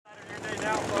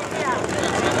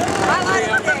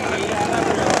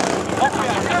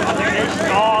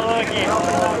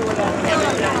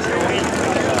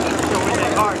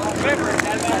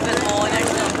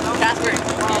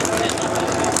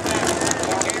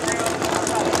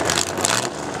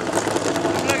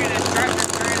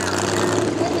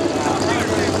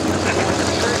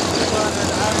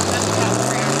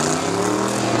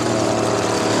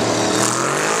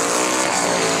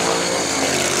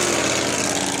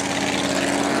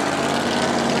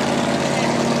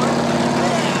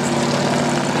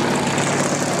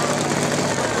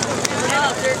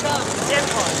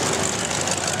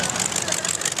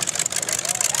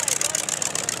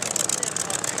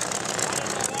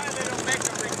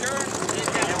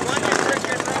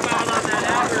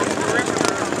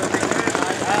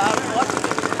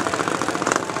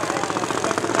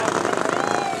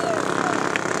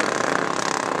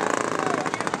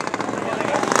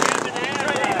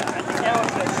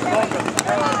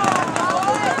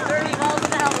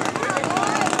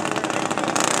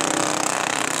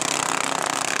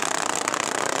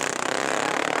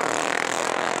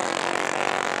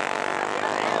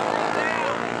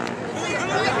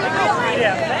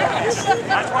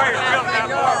That's why you're building that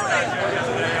bar.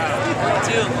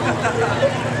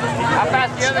 How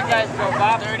fast the other guys go,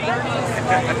 Bob? 30.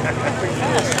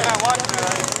 Yeah, watch it,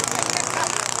 right?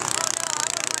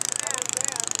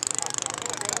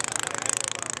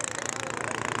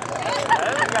 The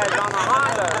other guy's on a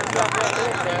Honda.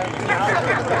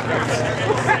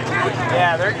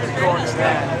 Yeah, they're just going to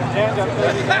that. Jan's up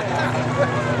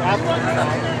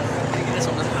 39. This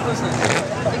one doesn't.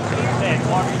 Hey,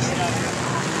 water.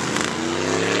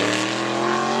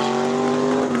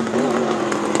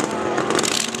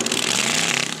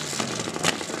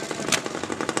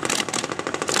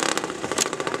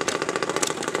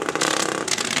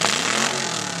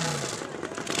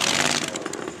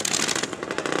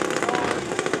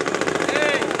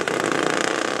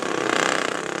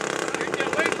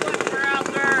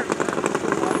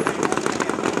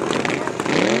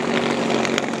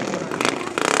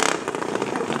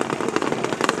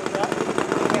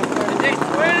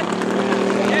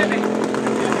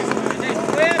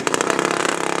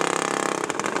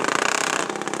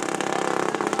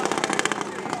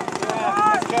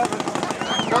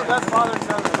 That's father and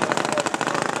son.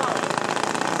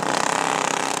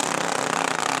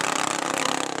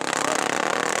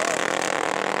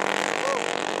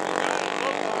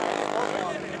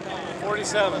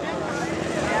 $47.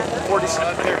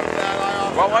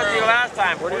 What was you last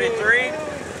time? 43?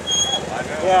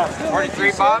 Yeah.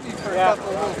 43, Bob? Yeah.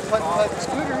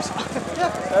 Scooters.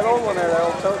 That old one there, that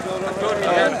old tote builder.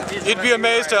 You'd be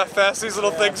amazed how fast these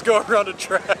little things go around a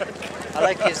track. I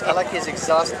like his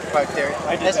exhaust pipe there.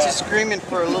 That's just screaming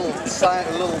for a little sign,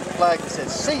 a little flag that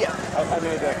says "See ya." I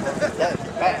made that. That's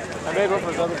bad. I made one for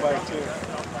his other bike too.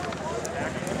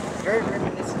 Very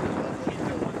reminiscent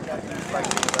of Japanese bike.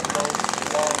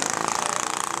 Long.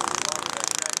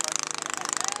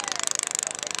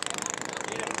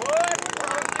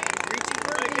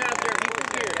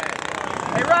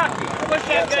 Hey Rocky, push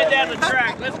that guy down the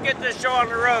track. Let's get this show on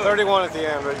the road. 31 at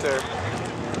the end, right there.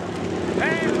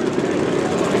 Hey.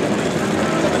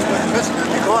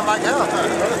 You're going like hell,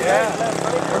 huh? Yeah.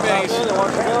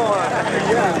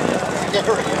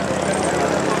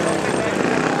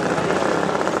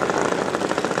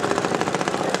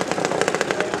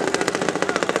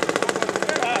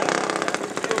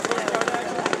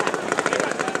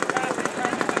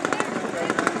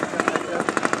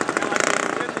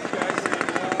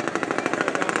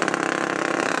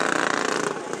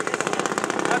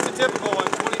 That's a typical one,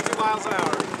 22 miles an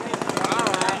hour.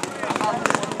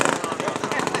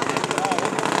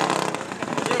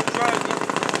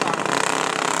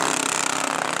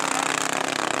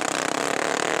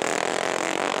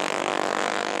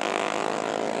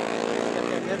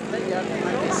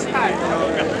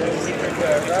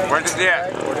 Where did you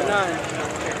get? 49.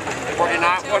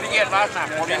 49? What did you get last time?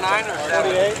 49 or 48? I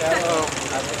don't know.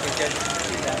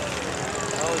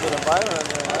 Oh, is it a violent on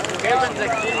there? Kevin's a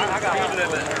kid. I got speed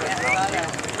limit.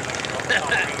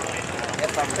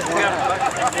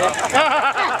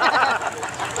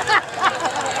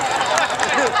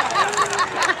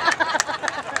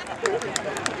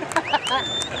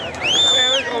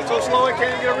 Man, they're going so slow I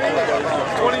can't get a read.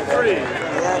 23.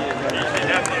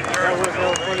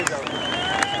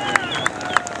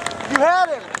 You had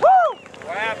him. Woo!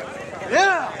 What happened?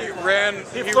 Yeah. He ran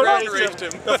raged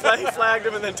him. He flagged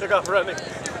him and then took off running.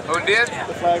 Who did?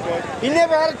 The flag back. He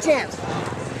never had a chance.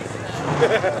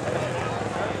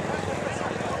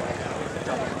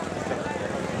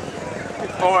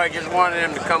 Oh, I just wanted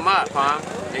him to come up, huh?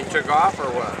 He took off or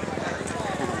what?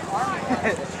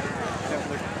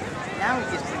 Now he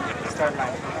gets to start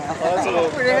like, Well, that's a little,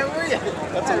 where the hell were you?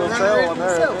 that's a little trail on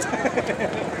there.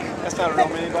 That's not a real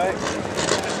mini bike.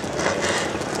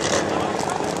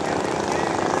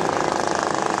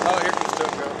 Oh, here comes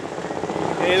Toko.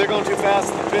 Hey, they're going too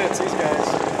fast in the pits, these guys.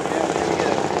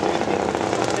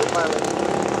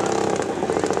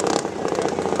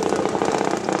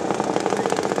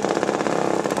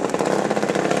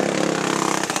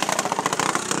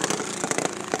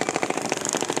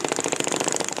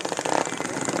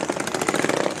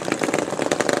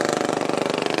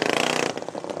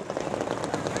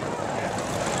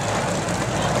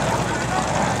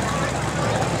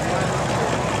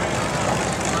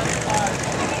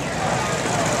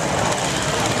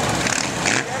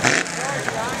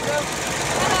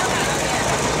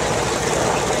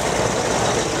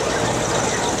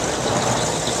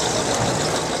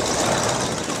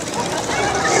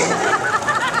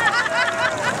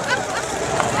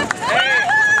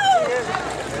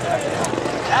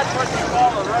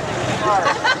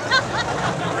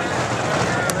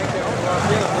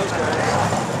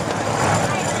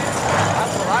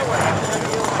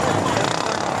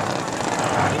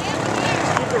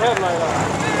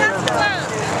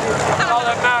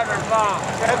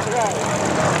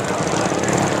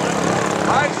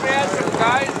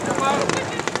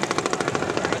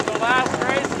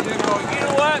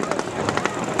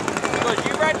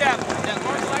 that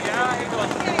motorcycle? Yeah, he goes,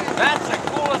 that's the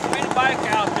coolest minibike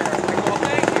out there. I go,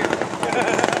 thank you.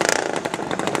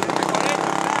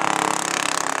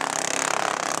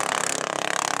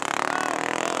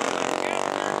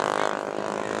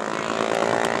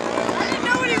 I didn't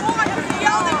know what he wanted. He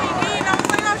yelled at me mean. I was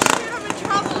like, oh shit, I'm in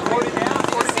trouble. 40 down,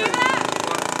 40 See that?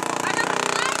 I got the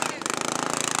flag in.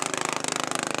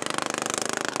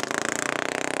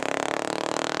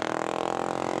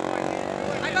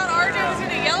 I thought RJ was going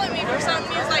to yell at me for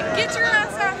something. He was like, get your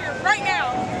ass out here right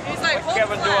now. He's like, hold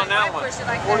Kevin the doing flag. that one?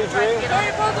 43?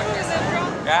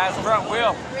 Guys, front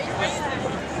wheel.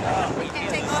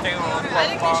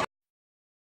 I think